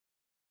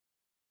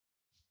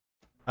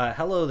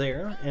Hello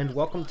there, and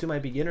welcome to my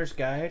beginner's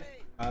guide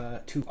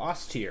to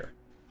Ostier.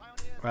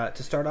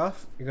 To start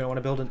off, you're going to want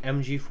to build an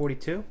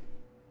MG42.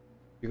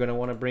 You're going to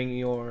want to bring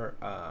your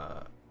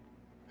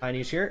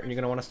pioneers here, and you're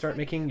going to want to start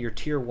making your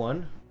tier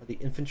 1 of the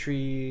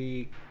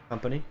infantry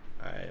company.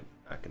 I'm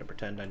not going to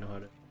pretend I know how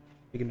to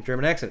speak in a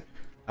German accent.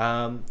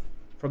 From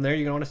there,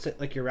 you're going to want to set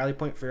like your rally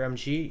point for your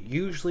MG,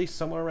 usually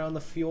somewhere around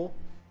the fuel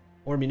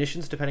or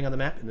munitions, depending on the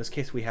map. In this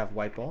case, we have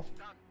white ball.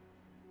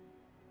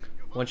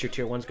 Once your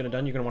tier 1's going to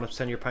done, you're going to want to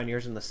send your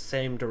pioneers in the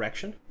same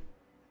direction.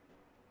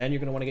 And you're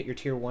going to want to get your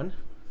tier 1.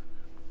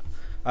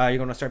 You're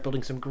going to start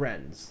building some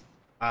Grens.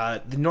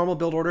 The normal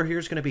build order here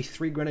is going to be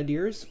 3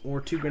 Grenadiers or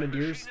 2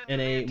 Grenadiers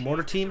and a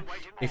mortar team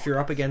if you're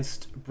up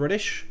against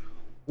British,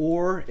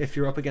 or if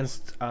you're up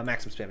against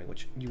maximum spamming,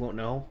 which you won't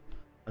know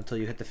until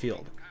you hit the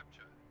field.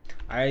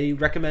 I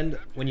recommend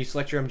when you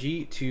select your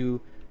MG to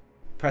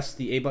press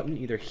the A button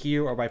either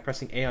here or by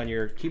pressing A on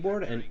your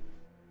keyboard and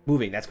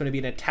moving. That's going to be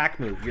an attack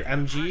move. Your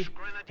MG,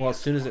 well, as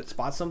soon as it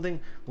spots something,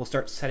 will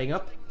start setting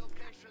up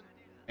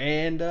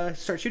and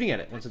start shooting at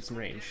it once it's in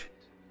range.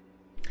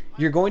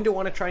 You're going to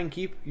want to try and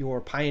keep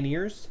your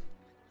pioneers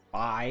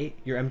by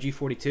your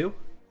MG42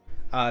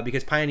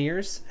 because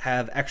pioneers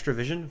have extra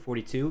vision,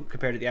 42,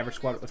 compared to the average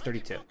squad of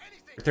 32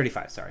 or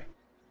 35. Sorry,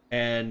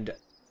 and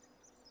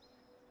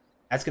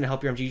that's going to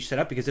help your MG set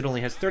up because it only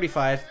has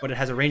 35, but it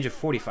has a range of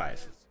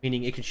 45,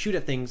 meaning it can shoot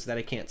at things that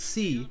it can't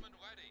see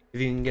if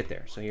you can get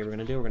there. So here we're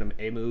going to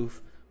A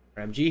move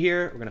our MG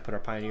here. We're going to put our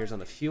pioneers on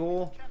the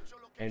fuel,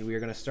 and we are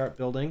going to start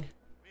building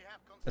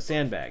a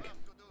sandbag.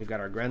 We've got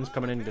our Grens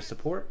coming in to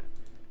support,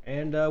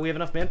 and we have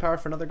enough manpower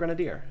for another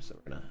Grenadier. So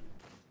we're going to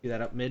do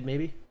that up mid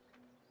maybe.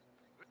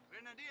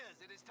 Grenadiers,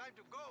 it is time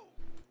to go.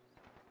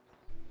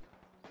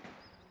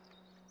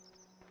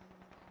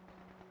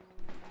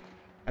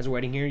 As we're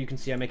waiting here, you can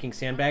see I'm making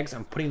sandbags.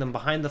 I'm putting them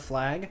behind the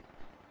flag.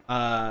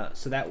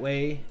 So that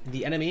way,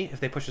 the enemy, if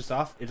they push us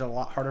off, it's a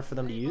lot harder for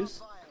them to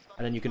use.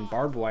 And then you can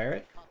barbed wire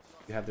it.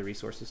 You have the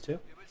resources too.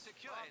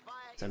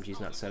 This MG's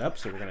not set up,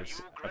 so we're going to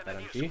set up that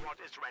MG.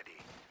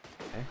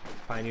 Okay.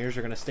 Pioneers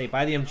are going to stay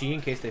by the MG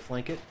in case they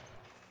flank it.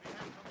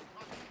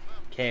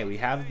 Okay, we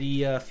have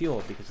the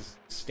fuel because it's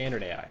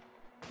standard AI.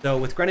 So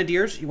with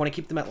Grenadiers, you want to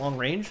keep them at long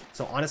range.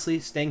 So honestly,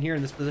 staying here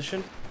in this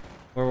position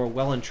where we're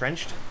well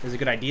entrenched is a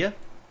good idea.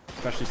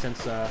 Especially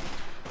since the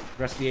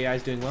rest of the AI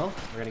is doing well.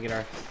 We're going to get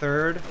our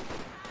 3rd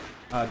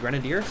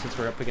Grenadier since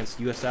we're up against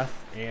USF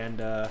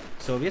and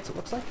Soviets, it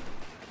looks like.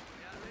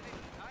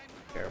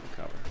 Terrible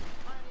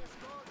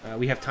cover.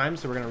 We have time,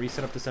 so we're going to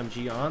reset up this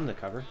MG on the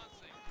cover.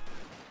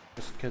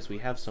 Just because we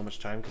have so much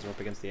time because we're up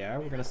against the AI,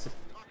 we're going to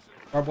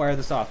barbed wire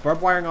this off.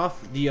 Barbed wiring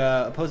off the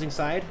opposing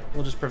side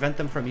will just prevent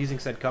them from using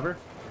said cover.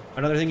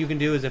 Another thing you can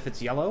do is if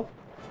it's yellow,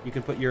 you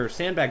can put your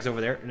sandbags over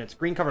there, and it's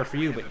green cover for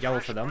you, but yellow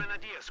for them.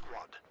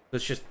 So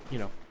it's just, you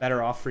know,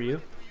 better off for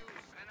you.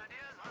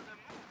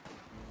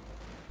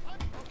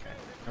 Okay,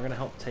 I'm going to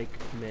help take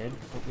mid.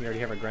 Oh, we already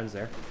have our Grens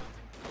there.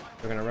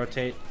 We're going to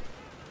rotate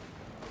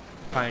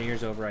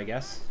pioneers over, I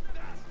guess.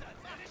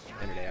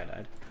 And today I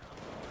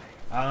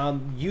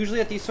died. Usually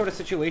at these sort of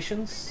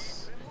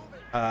situations,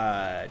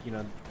 you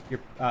know, your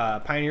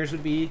pioneers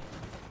would be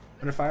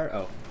under fire.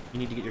 Oh, you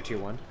need to get your tier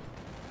 1.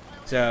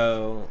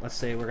 So let's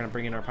say we're going to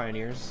bring in our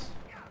pioneers.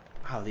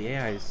 Wow, the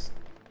AI is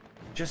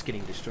just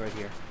getting destroyed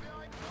here.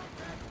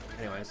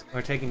 Anyways,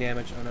 we're taking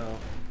damage. Oh no.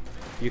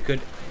 You could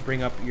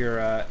bring up your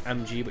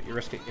MG, but you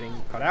risk it getting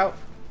cut out.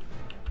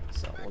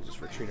 So we'll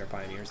just retreat our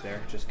pioneers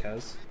there, just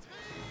cuz.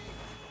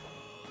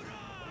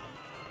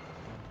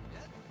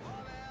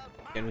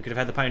 And we could have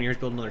had the pioneers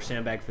build another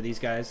sandbag for these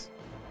guys.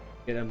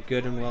 Get them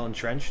good and well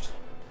entrenched.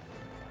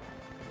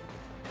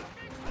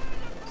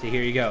 See,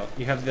 here you go.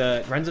 You have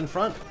the Grens in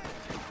front,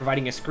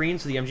 providing a screen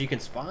so the MG can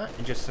spot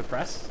and just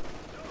suppress.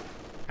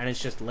 And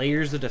it's just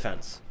layers of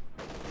defense.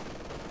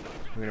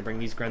 We're going to bring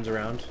these Grens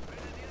around.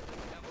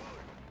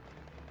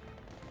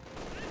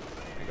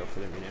 Go for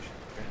the munitions.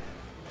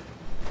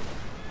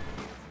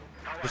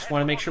 Just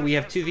want to make sure we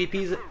have 2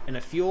 VPs and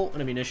a fuel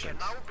and a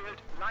munitions.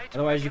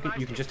 Otherwise, you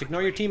can just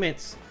ignore your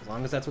teammates as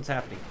long as that's what's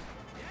happening.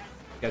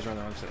 You guys are on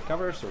the wrong side of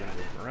cover, so we're going to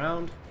move them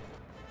around.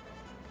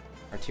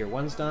 Our tier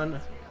 1's done.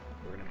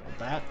 We're going to build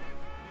that.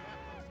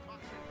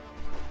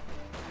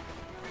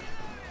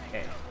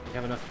 Okay, we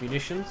have enough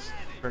munitions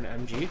for an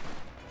MG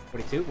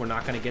 42. We're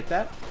not going to get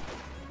that.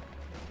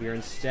 We are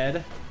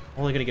instead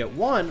only going to get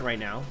 1 right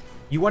now.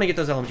 You want to get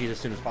those LMGs as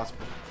soon as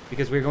possible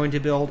because we're going to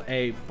build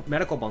a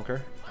medical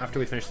bunker after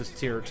we finish this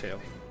tier 2.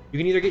 You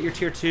can either get your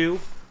tier 2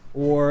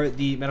 or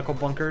the medical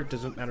bunker.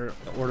 Doesn't matter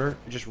the order.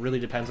 It just really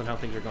depends on how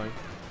things are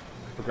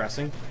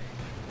progressing.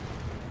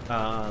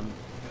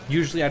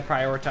 Usually I'd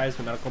prioritize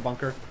the medical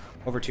bunker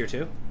over tier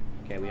 2.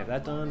 Okay, we have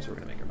that done, so we're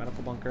going to make our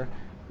medical bunker.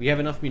 We have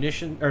enough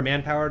munition or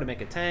manpower to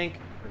make a tank,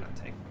 or not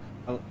tank,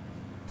 a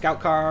scout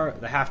car,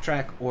 the half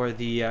track, or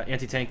the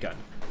anti-tank gun.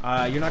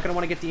 You're not going to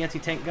want to get the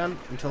anti-tank gun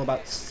until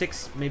about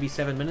 6, maybe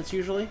 7 minutes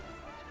usually.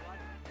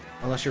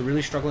 Unless you're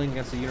really struggling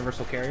against the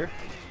universal carrier.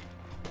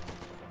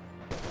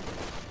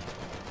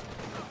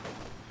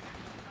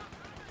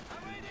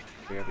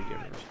 We have a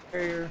universal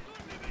carrier.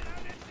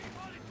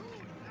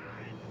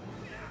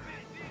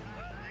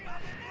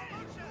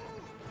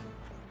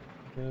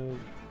 Move.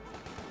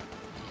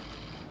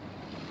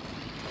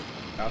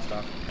 Bounced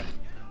off. Okay.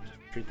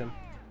 Treat them.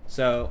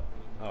 So,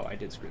 oh, I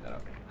did screw that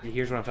up.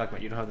 Here's what I'm talking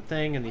about. You don't have the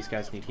thing, and these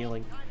guys need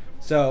healing.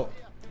 So,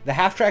 the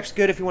half track's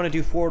good if you want to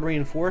do forward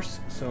reinforce.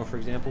 So, for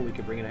example, we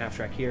could bring in a half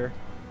track here,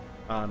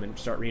 and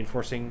start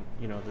reinforcing,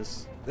 you know,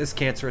 this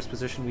cancerous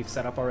position we've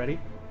set up already.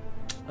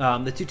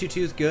 The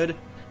 222 is good.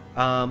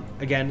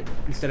 Again,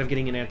 instead of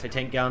getting an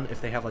anti-tank gun,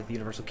 if they have like the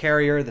universal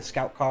carrier, the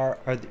scout car,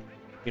 or the,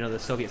 you know, the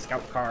Soviet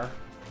scout car,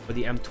 or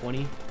the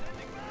M20.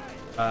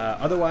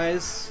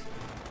 Otherwise,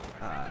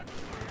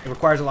 it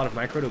requires a lot of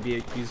micro to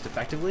be used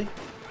effectively,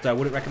 so I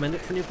wouldn't recommend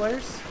it for new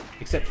players,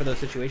 except for those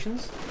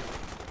situations.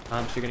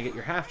 So you're gonna get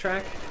your half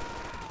track.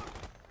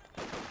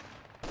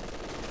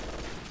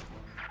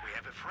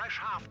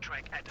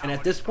 And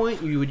at this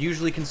point, you would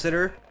usually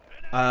consider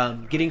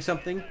getting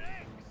something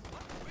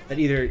that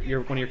either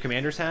one of your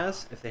commanders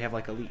has, if they have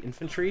like elite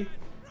infantry,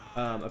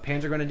 a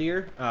Panzer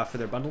Grenadier for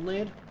their bundle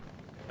nade,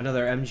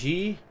 another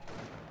MG,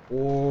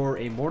 or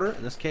a mortar.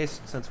 In this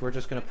case, since we're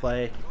just going to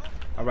play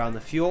around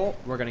the fuel,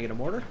 we're going to get a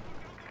mortar.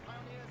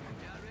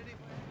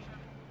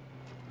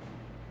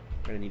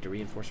 We're going to need to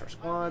reinforce our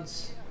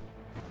squads.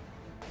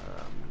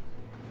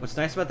 What's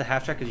nice about the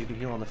half track is you can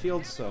heal on the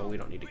field, so we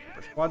don't need to keep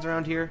our squads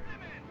around here.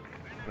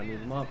 I'm going to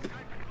move them up.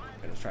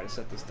 I'm going to try to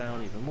set this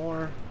down even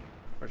more.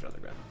 Where's the other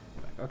gun?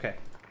 Okay.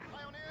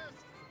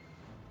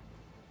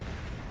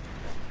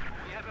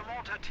 We have a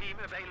mortar team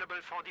available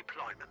for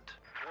deployment.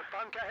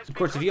 Of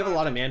course, if you have a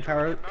lot of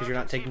manpower because you're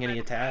not taking any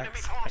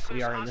attacks, like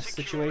we are in this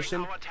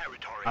situation,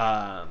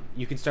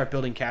 you can start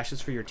building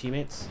caches for your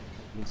teammates.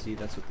 You can see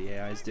that's what the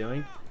AI is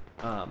doing.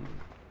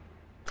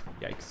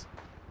 Yikes.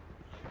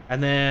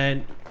 And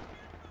then,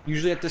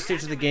 usually at this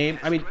stage of the game,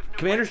 I mean,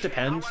 commanders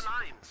depends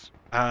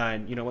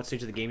on, you know, what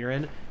stage of the game you're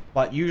in.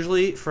 But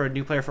usually, for a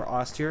new player for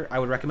Ost tier, I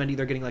would recommend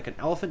either getting like an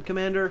elephant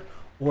commander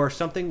or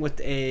something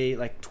with a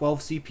like 12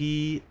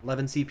 CP,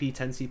 11 CP,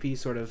 10 CP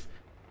sort of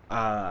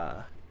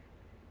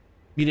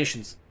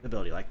munitions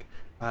ability, like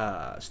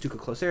Stuka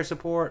close air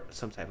support,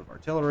 some type of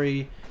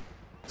artillery,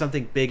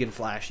 something big and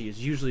flashy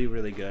is usually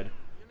really good.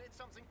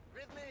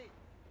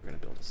 We're gonna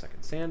build a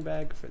second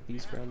sandbag for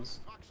these friends.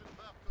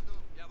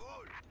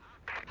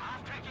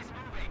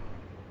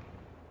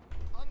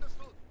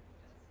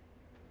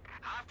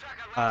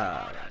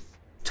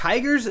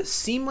 Tigers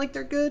seem like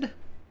they're good,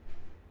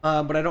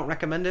 but I don't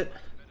recommend it.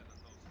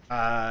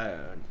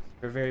 They're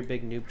a very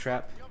big noob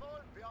trap.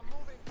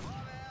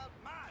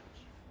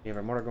 We have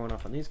our mortar going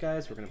off on these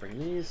guys. We're going to bring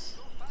these.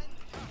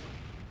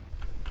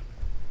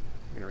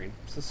 We're going to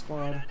reinforce this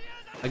squad.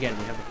 Again,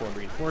 we have the forward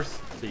reinforce,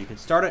 so you can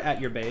start it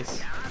at your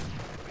base.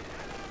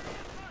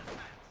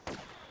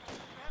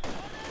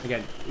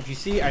 Again, if you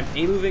see, I'm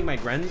A-moving my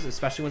Grens,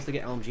 especially once they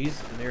get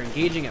LMGs, and they're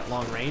engaging at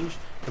long range.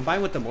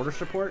 Combined with the mortar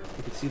support,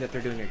 you can see that they're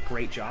doing a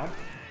great job.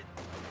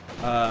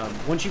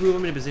 Once you move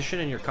them into position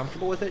and you're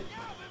comfortable with it,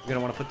 you're going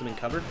to want to put them in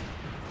cover.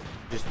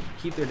 Just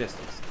keep their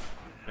distance.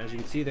 As you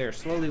can see, they're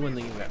slowly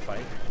winning that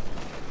fight.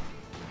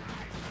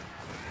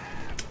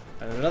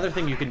 And another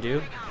thing you can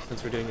do,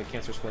 since we're doing a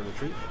cancer squad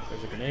retreat,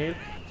 there's a grenade.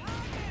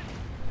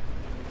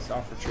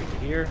 Soft retreat to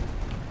here.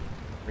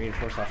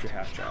 Reinforce off your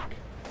half track.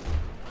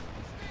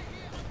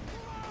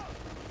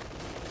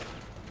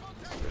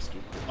 This is risky.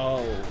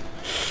 Oh.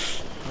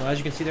 Well, as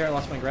you can see there, I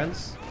lost my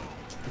Grens.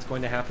 It's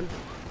going to happen.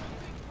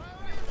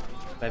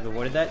 If I've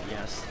avoided that,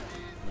 yes.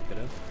 I could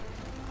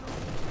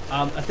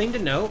have. A thing to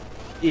note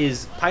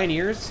is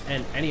Pioneers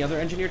and any other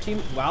engineer team,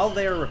 while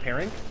they are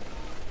repairing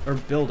or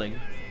building,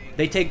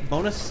 they take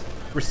bonus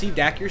received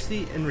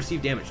accuracy and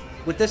received damage.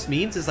 What this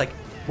means is, like,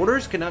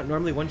 mortars cannot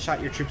normally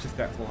one-shot your troops if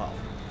they're at full health.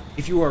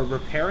 If you are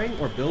repairing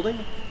or building,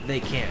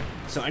 they can.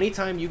 So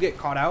anytime you get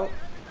caught out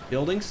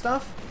building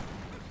stuff,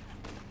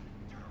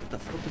 what the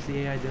fuck is the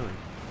AI doing?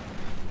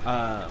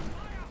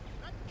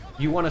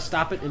 You want to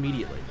stop it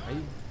immediately. I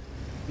do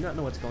not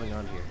know what's going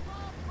on here.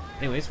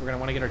 Anyways, we're going to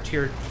want to get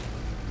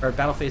our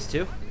battle phase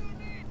 2.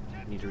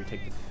 Need to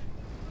retake the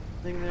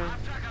thing there.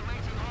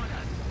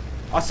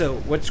 Also,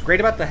 what's great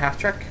about the half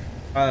track,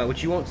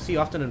 which you won't see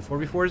often in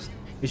 4v4s,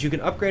 is you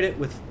can upgrade it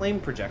with flame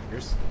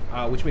projectors,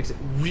 which makes it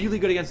really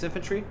good against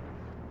infantry,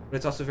 but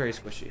it's also very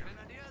squishy.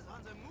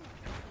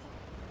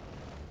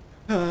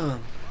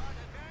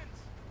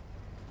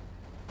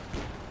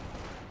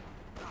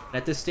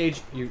 At this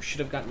stage, you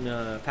should have gotten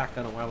a pack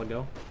gun a while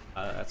ago.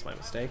 That's my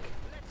mistake.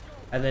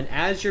 And then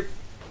as your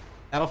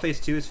battle phase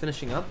 2 is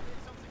finishing up,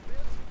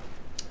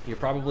 you're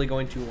probably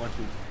going to want to...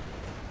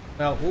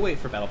 Well, we'll wait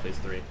for battle phase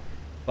 3.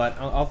 But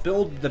I'll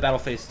build the battle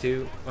phase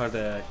 2, or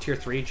the tier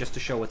 3, just to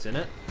show what's in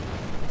it.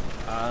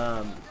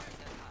 A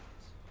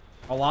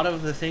lot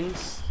of the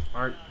things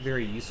aren't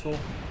very useful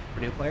for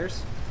new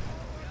players.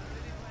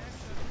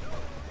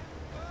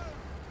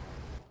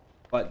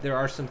 But there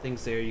are some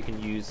things there you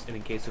can use in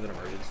case of an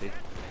emergency.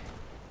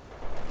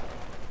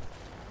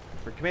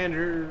 For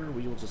commander,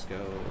 we will just go...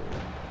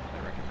 I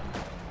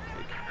recommend.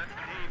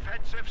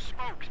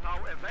 tanks now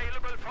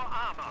available for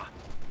armor.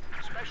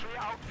 Specially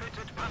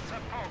outfitted Panzer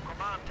IV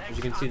command tanks. As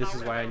you can see, this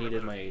is why I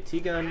needed my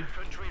AT gun.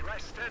 Infantry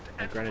rested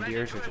My and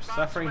grenadiers ready are to just advance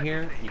suffering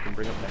here. swiftly. You can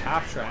bring up the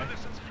half track,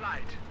 Reconnaissance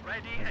flight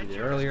ready as at you did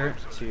your earlier,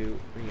 disposal. to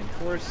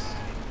reinforce.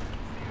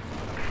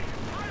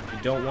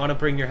 You don't want to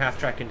bring your half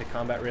track into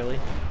combat, really.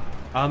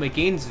 It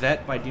gains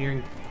vet by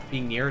being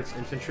near its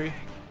infantry.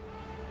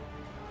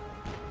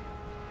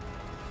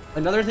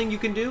 Another thing you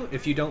can do,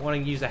 if you don't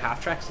want to use a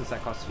half track, since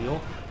that costs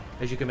fuel,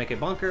 is you can make a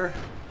bunker.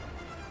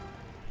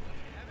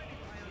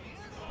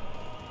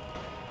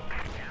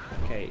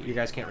 Okay, you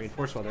guys can't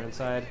reinforce while they're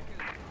inside.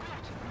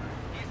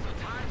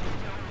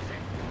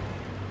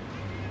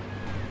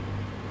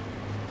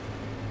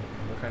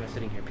 We're kind of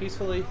sitting here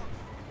peacefully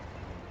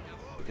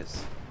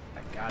because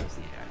that God is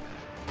the act.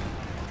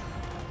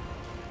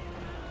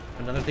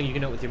 Another thing you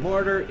can note with your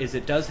mortar is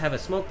it does have a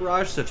smoke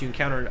barrage, so if you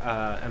encounter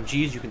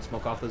MGs, you can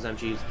smoke off those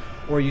MGs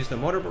or use the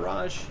mortar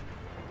barrage.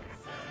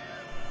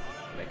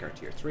 Make our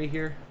tier 3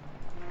 here.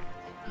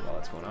 While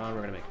that's going on,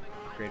 we're going to make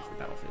an upgrade for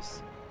Battle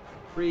Phase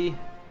 3,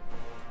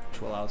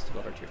 which will allow us to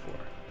build our tier 4.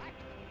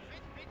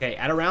 Okay,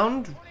 at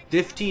around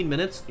 15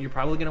 minutes, you're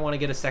probably going to want to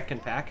get a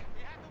second pack.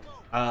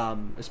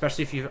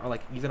 Especially if you are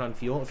like even on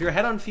fuel. If you're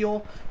ahead on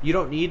fuel, you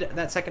don't need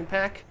that second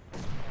pack.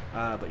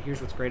 But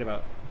here's what's great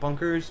about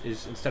bunkers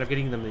is instead of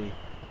getting them the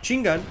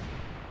machine gun,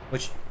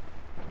 which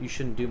you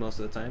shouldn't do most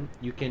of the time,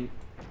 you can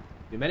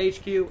do Med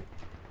HQ in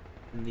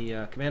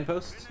the command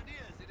posts.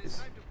 Grenadiers, it is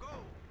time to go.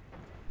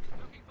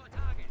 Looking for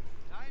target.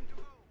 Time to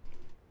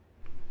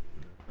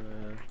go.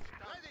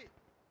 Ready.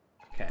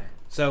 Okay,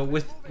 so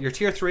with your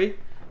tier 3,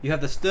 you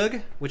have the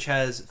Stug, which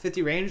has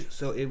 50 range,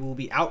 so it will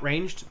be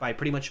outranged by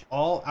pretty much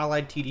all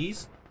allied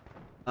TDs,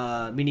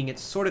 meaning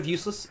it's sort of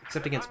useless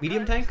except against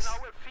medium tanks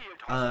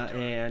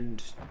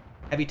and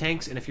heavy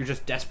tanks, and if you're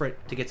just desperate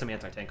to get some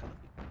anti-tank on the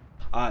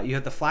field. You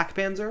have the Flak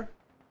Panzer,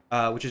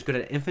 which is good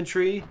at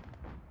infantry,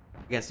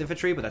 against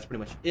infantry, but that's pretty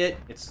much it.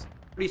 It's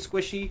pretty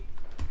squishy.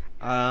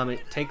 It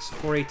takes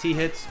 4 AT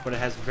hits, but it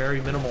has very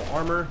minimal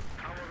armor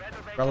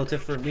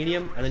relative for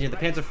medium. And then you have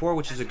the Panzer IV,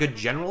 which is a good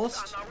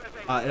generalist.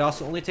 It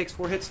also only takes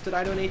 4 hits to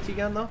die to an AT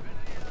gun, though.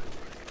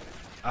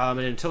 And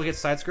until it gets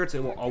side skirts,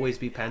 it will always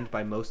be penned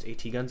by most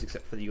AT guns,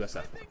 except for the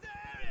USF.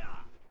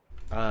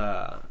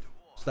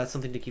 So that's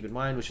something to keep in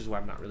mind, which is why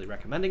I'm not really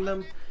recommending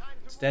them.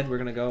 Instead, we're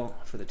going to go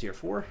for the tier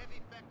 4.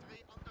 Factory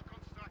under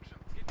construction.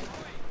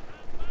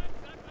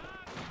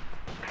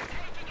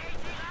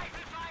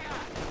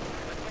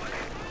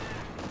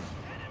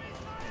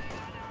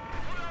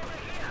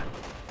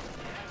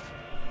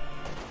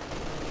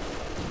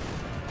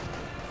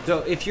 So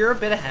if you're a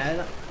bit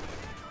ahead,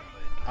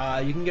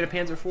 you can get a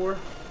Panzer IV.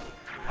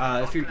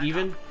 If you're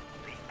even,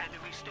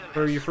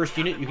 for your first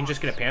unit, you can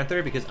just get a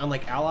Panther, because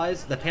unlike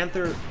allies, the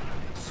Panther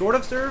sort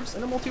of serves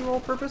in a multi-role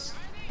purpose.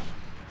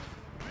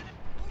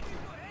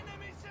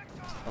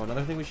 Oh,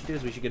 another thing we should do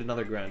is we should get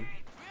another Gren,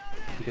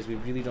 because we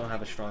really don't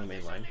have a strong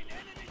main line.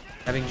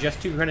 Having just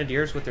 2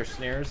 Grenadiers with their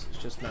snares is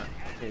just not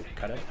going to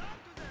cut it.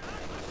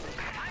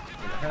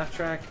 And a half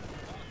track.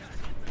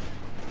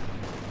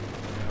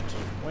 Two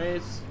different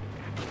ways.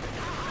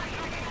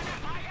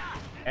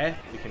 Okay,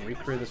 we can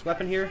recrew this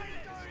weapon here.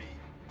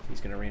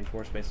 He's going to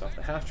reinforce based off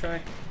the half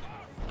track.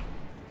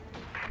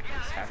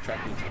 This half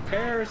track needs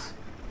repairs.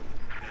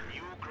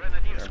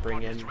 We're going to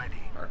bring in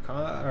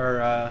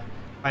our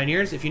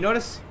pioneers. If you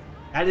notice,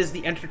 that is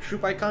the enter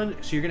troop icon,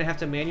 so you're going to have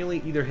to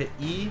manually either hit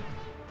E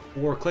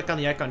or click on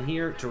the icon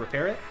here to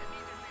repair it.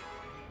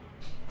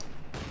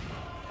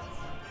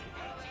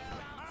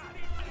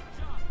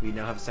 We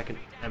now have a second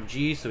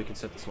MG, so we can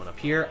set this one up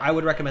here. I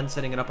would recommend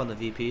setting it up on the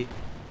VP.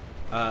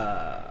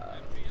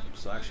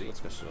 So actually, let's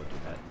go do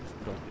that.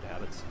 Build good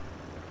habits.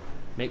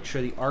 Make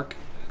sure the arc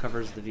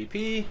covers the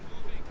VP. I'm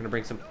going to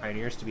bring some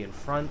pioneers to be in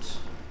front.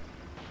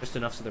 Just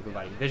enough so they're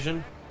providing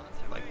vision,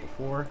 like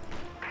before.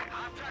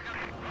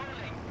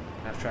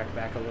 Half track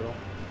back a little.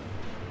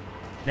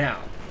 Now,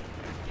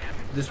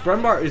 this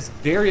Brumbar is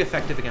very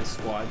effective against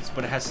squads,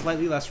 but it has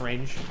slightly less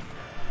range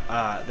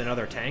than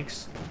other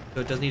tanks,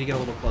 so it does need to get a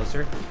little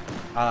closer.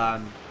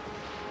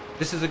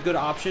 This is a good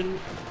option,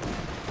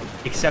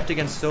 except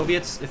against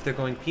Soviets if they're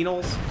going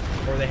penals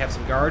or they have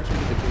some guards,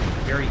 because it can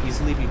very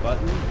easily be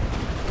buttoned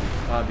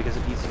because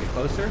it needs to get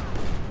closer.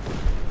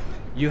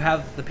 You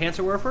have the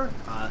Panzerwerfer,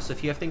 so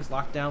if you have things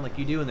locked down like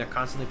you do and they're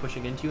constantly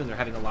pushing into you and they're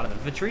having a lot of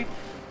infantry,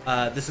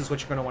 this is what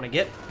you're going to want to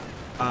get.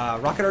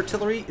 Rocket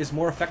artillery is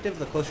more effective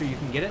the closer you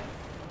can get it.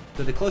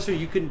 So the closer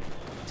you can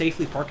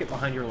safely park it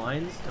behind your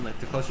lines, and like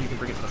the closer you can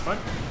bring it to the front,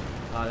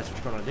 that's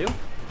what you're going to do.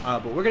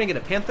 But we're going to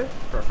get a Panther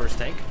for our first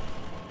tank.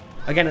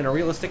 Again, in a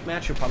realistic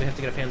match, you'll probably have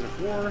to get a Panzer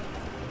IV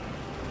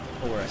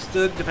or a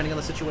Stug, depending on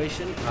the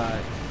situation.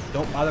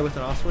 Don't bother with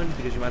an Oswin,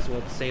 because you might as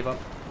well save up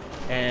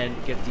and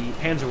get the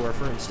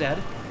Panzerwerfer instead,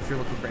 if you're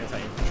looking for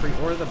anti-infantry,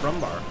 or the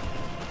Brumbar.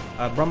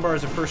 Brumbar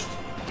as a first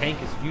tank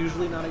is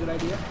usually not a good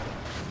idea.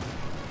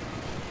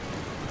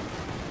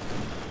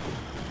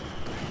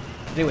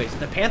 Anyways,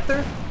 the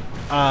Panther,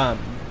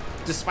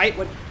 despite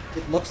what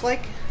it looks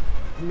like,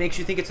 it makes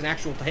you think it's an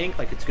actual tank,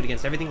 like it's good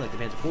against everything, like the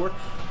Panzer IV.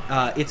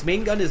 Its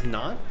main gun is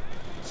not.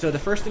 So the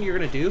first thing you're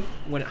going to do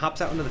when it hops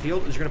out into the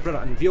field is you're going to put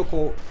it on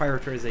vehicle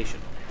prioritization.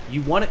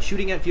 You want it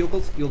shooting at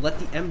vehicles, you'll let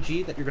the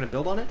MG that you're going to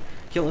build on it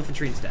kill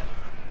infantry instead.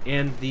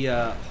 And the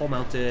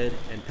hull-mounted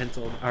and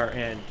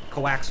and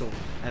coaxial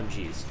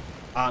MGs.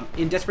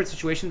 In desperate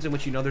situations in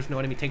which you know there's no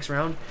enemy tanks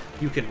around,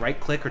 you can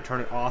right-click or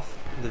turn it off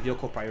the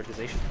vehicle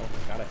prioritization. Oh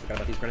my god, I forgot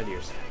about these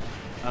grenadiers.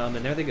 And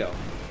there they go.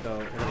 So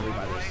we're going to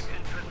rebuy this.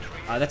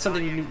 That's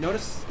something you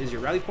notice is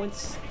your rally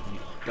points. You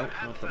don't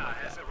want them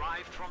like that.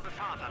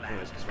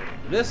 Anyways, just right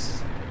into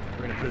this.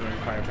 We're going to put it on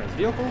prioritized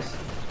vehicles.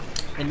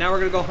 And now we're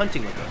going to go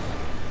hunting with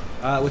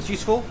them. What's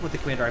useful with the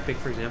commander I picked,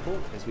 for example,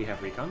 is we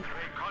have recon.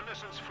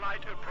 Reconnaissance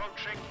flight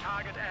approaching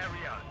target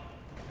area.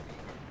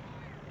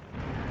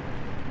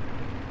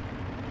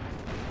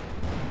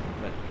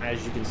 But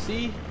as you can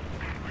see,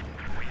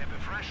 We have a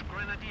fresh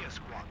grenadier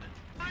squad.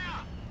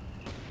 Fire!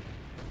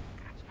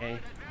 okay,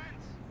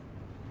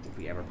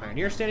 we have our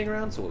pioneer standing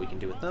around, so what we can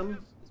do with them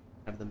is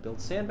have them build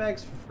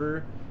sandbags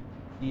for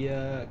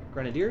the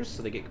grenadiers,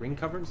 so they get green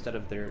cover instead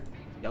of their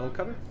yellow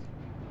cover.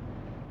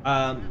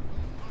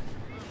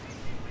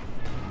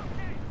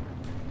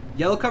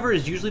 Yellow cover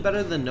is usually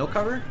better than no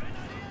cover,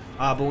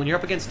 but when you're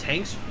up against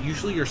tanks,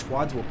 usually your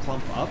squads will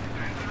clump up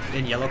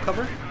in yellow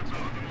cover,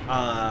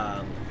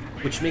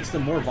 which makes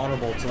them more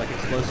vulnerable to like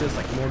explosives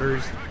like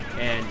mortars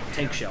and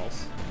tank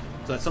shells.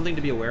 So that's something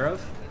to be aware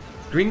of.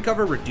 Green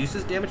cover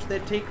reduces damage they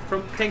take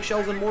from tank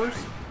shells and mortars,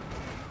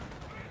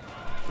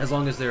 as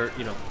long as they're,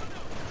 you know,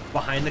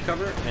 behind the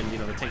cover and, you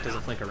know, the tank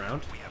doesn't flank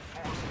around. We have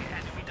forced the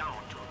enemy down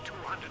to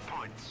 200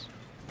 points.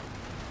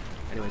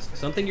 Anyways,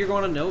 something you're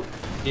going to note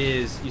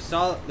is you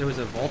saw there was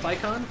a vault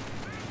icon.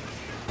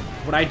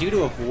 What I do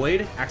to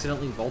avoid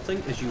accidentally vaulting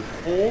is you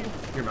hold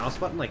your mouse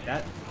button like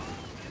that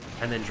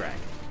and then drag.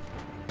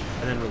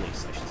 And then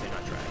release, I should say,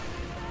 not drag.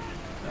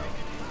 No.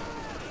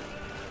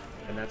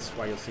 And that's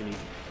why you'll see me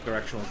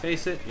directionally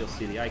face it. You'll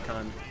see the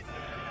icon.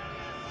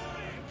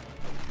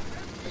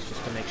 That's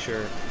just to make sure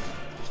you're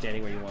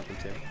standing where you want them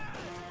to.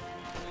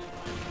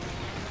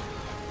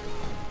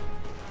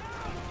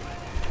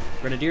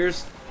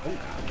 Grenadiers. Oh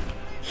god.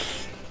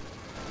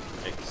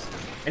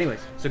 Anyways,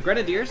 so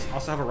Grenadiers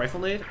also have a rifle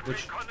nade,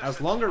 which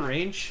has longer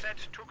range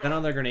than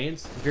on their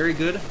grenades. Very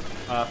good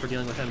for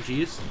dealing with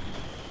MGs.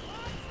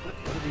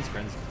 What are these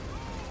Grens?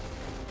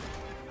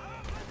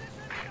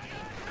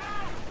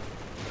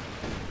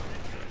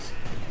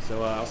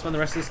 So I'll spend the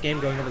rest of this game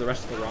going over the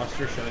rest of the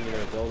roster, showing you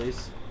their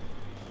abilities.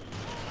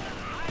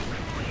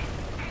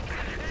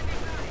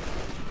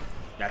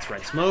 That's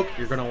red smoke.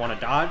 You're going to want to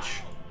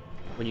dodge.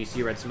 When you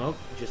see red smoke,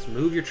 just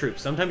move your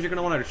troops. Sometimes you're going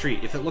to want to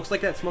retreat. If it looks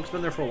like that smoke's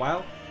been there for a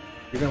while,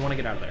 you're going to want to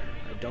get out of there.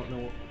 I don't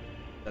know what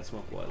that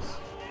smoke was.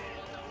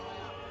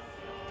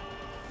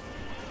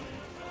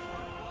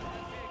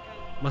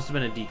 Must have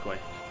been a decoy.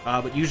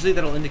 But usually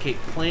that'll indicate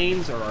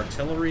planes or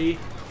artillery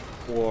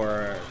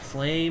or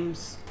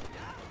flames,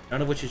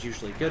 none of which is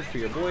usually good for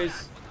your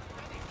boys.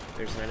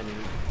 There's an enemy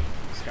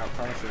scout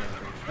car, so we're going to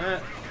bring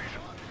that.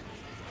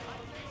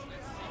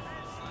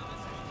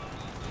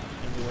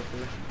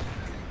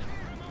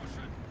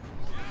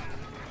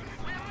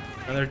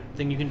 Another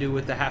thing you can do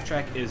with the half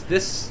track is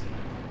this,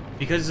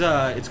 because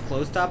it's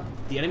closed top,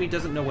 the enemy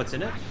doesn't know what's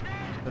in it.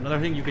 So another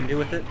thing you can do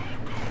with it,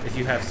 if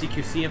you have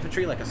CQC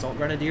infantry like assault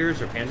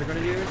grenadiers or panzer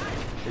grenadiers,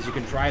 is you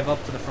can drive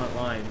up to the front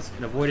lines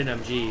and avoid an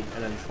MG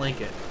and then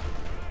flank it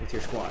with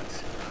your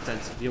squads,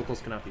 since vehicles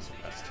cannot be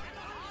suppressed.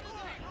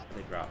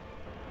 They drop.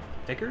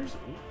 Tickers?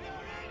 Ooh.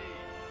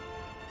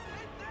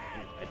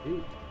 I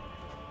do.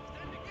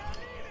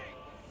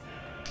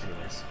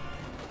 Anyways,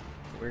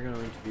 we're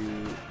going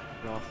to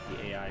put off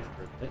the AI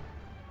for a bit.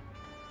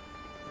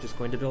 Just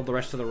going to build the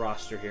rest of the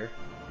roster here.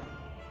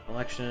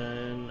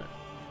 Election,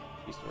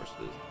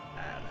 resources,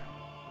 add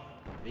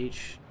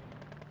each.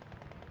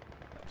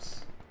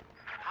 Oops.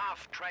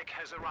 Half track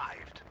has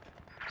arrived.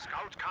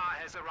 Scout car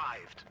has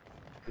arrived.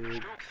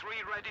 Stuke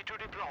 3 ready to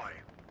deploy.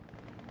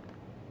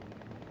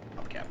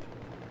 Top cap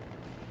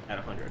at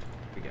 100. Here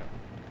we go.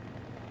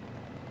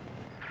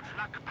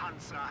 Flak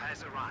Panzer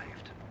has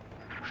arrived.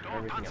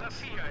 Everything Sturmpanzer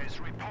else. 4 is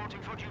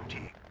reporting for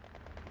duty.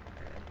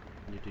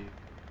 You do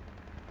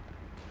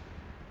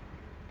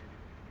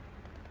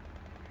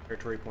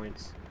territory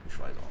points,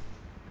 neutralize all.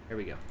 There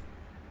we go.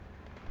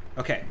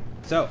 Okay,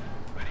 so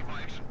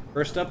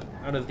first up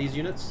out of these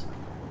units,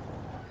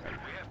 We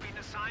have been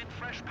assigned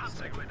fresh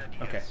Panzer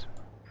Grenadiers. okay,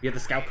 we have the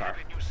scout car.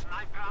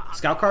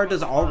 Scout car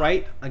does all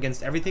right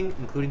against everything,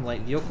 including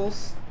light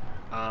vehicles,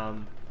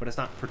 but it's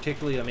not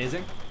particularly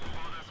amazing.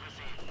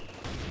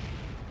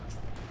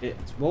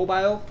 It's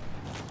mobile,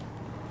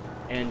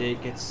 and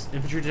it gets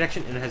infantry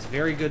detection, and it has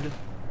very good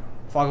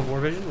fog of war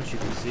vision, which you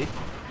can see.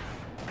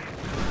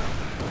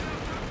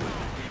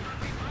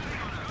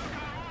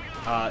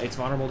 It's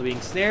vulnerable to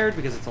being snared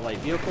because it's a light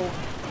vehicle,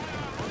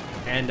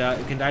 and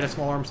it can die to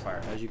small arms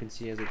fire, as you can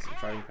see as it's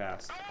driving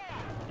past.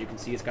 You can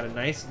see it's got a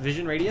nice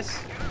vision radius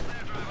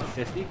of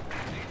 50,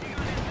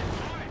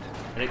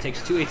 and it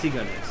takes 2 AT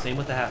gun hits. Same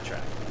with the half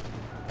track.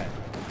 Okay.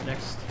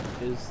 Next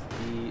is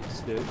the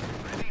Stuke.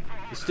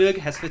 The Stug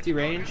has 50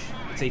 range.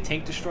 It's a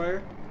tank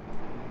destroyer.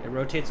 It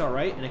rotates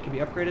alright, and it can be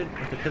upgraded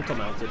with a pintle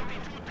mounted,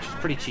 which is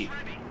pretty cheap.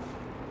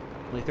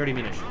 Only 30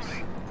 munitions.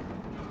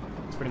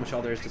 That's pretty much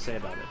all there is to say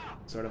about it.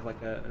 Sort of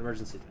like an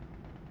emergency thing.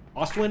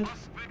 Ostwind.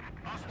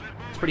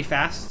 It's pretty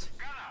fast.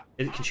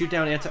 It can shoot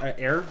down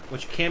anti-air,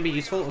 which can be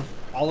useful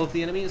if all of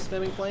the enemy is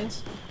spamming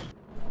planes.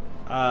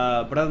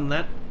 But other than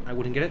that, I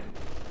wouldn't get it.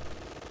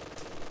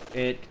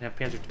 It can have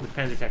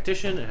Panzer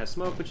Tactician, it has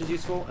smoke, which is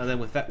useful, and then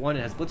with Vet 1 it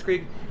has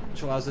Blitzkrieg,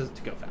 which allows it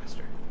to go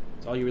faster.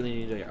 That's all you really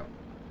need to go.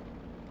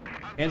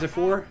 Panzer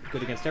 4,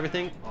 good against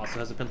everything, also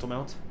has a pintle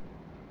mount.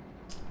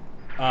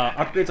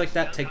 Upgrades like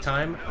that take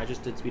time. I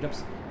just did speed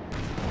ups.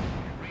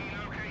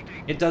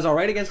 It does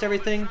alright against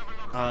everything.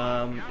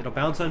 It'll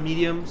bounce on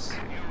mediums.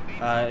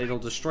 It'll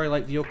destroy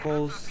light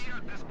vehicles.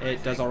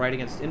 It does alright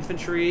against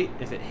infantry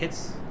if it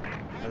hits.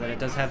 And then it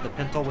does have the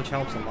pintle, which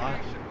helps a lot.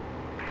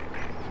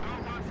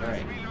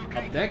 Alright.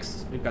 Up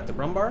next, we've got the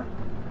Brumbar.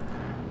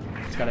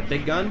 It's got a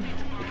big gun.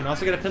 It can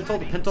also get a pintle.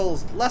 The pintle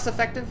is less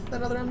effective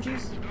than other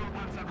MGs.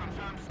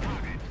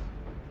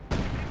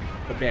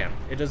 But bam.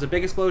 It does a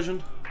big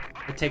explosion.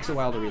 It takes a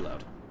while to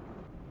reload.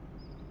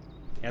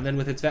 And then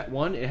with its Vet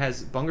 1, it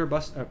has bunker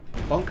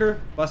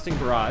busting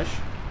barrage,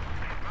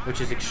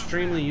 which is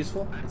extremely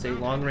useful. It's a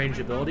long-range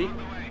ability,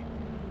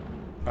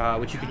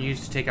 which you can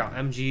use to take out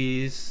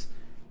MGs,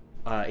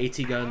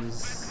 AT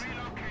guns,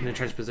 in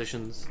entrenched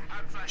positions.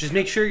 Just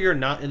make sure you're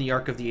not in the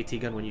arc of the AT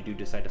gun when you do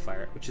decide to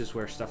fire it, which is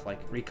where stuff like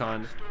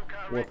recon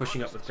or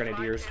pushing up with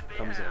grenadiers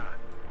comes in.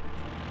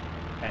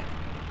 Okay.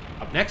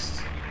 Up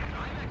next,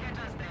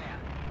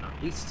 not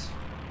least,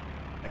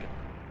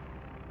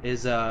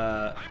 is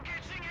the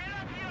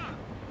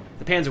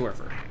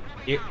Panzerwerfer.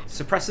 It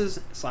suppresses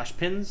 /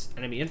 pins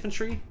enemy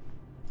infantry,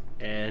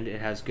 and it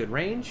has good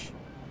range.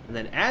 And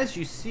then as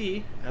you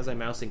see, as I'm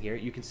mousing here,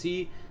 you can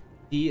see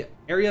the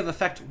area of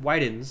effect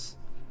widens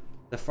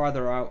the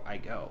farther out I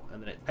go,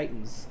 and then it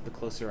tightens the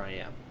closer I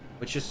am.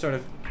 Which just sort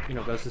of, you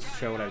know, goes to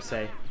show what I would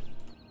say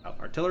about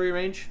artillery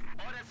range.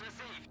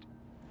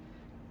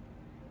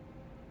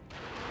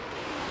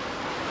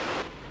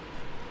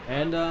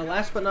 And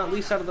last but not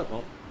least out of the...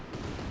 well,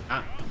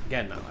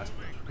 again, not last.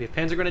 We have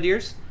Panzer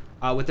Grenadiers.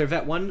 With their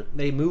Vet 1,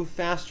 they move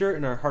faster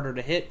and are harder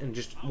to hit and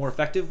just more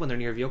effective when they're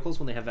near vehicles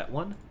when they have Vet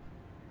 1.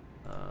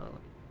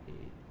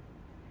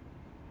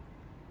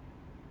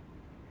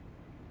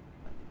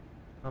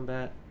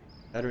 Combat,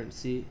 Veteran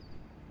C.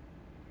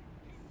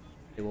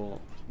 They will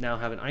now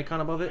have an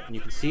icon above it, and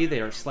you can see they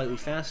are slightly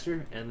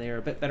faster and they are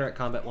a bit better at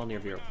combat while near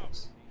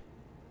vehicles.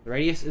 The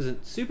radius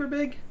isn't super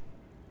big,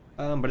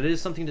 but it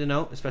is something to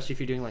note, especially if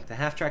you're doing like the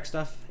half-track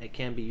stuff. It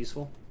can be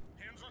useful.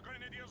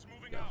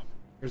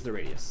 Here's the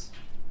radius.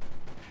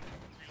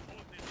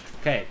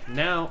 Okay,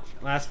 now,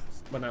 last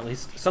but not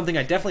least, something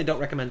I definitely don't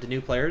recommend to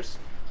new players,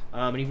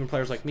 and even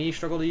players like me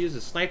struggle to use,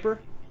 is Sniper.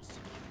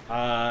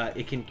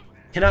 It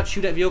cannot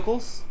shoot at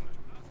vehicles.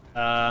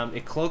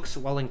 It cloaks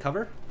while in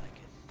cover,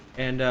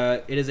 and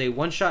it is a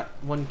one-shot,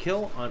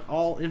 one-kill on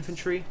all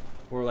infantry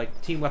or like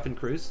team weapon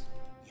crews.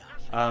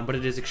 But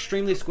it is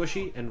extremely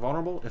squishy and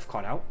vulnerable if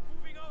caught out.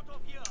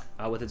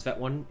 With its Vet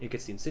 1, it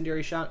gets the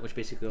incendiary shot, which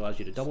basically allows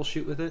you to double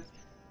shoot with it.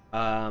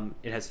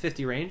 It has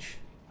 50 range,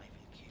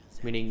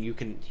 meaning you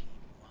can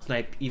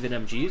snipe even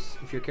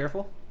MGs if you're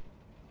careful.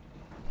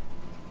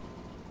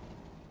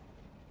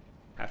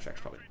 Half-track's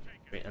probably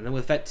great. And then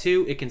with Vet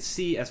 2, it can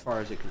see as far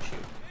as it can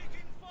shoot.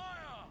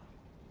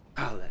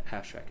 Oh, that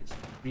half-track is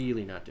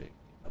really not doing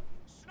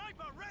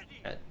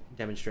at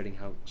demonstrating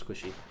how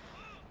squishy.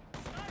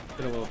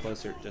 Get a little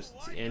closer,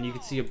 and you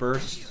can see a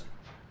burst.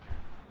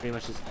 Pretty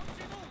much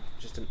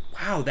just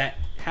wow, that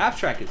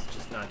half-track is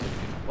just not doing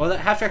it. Well, that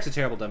half-track's a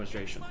terrible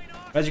demonstration.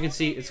 But as you can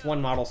see, it's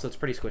one model, so it's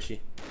pretty squishy.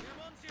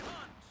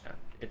 Yeah,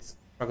 it's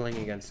struggling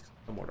against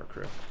a mortar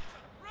crew.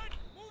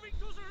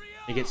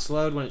 It gets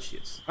slowed when it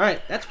shoots.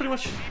 Alright, that's pretty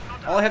much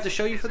all I have to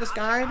show you for this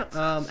guide.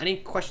 Any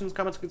questions,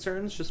 comments,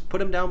 concerns, just put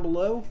them down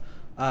below.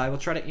 I will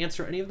try to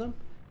answer any of them.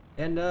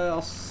 And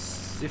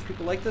if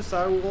people like this,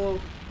 I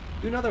will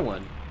do another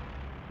one.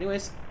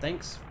 Anyways,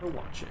 thanks for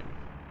watching.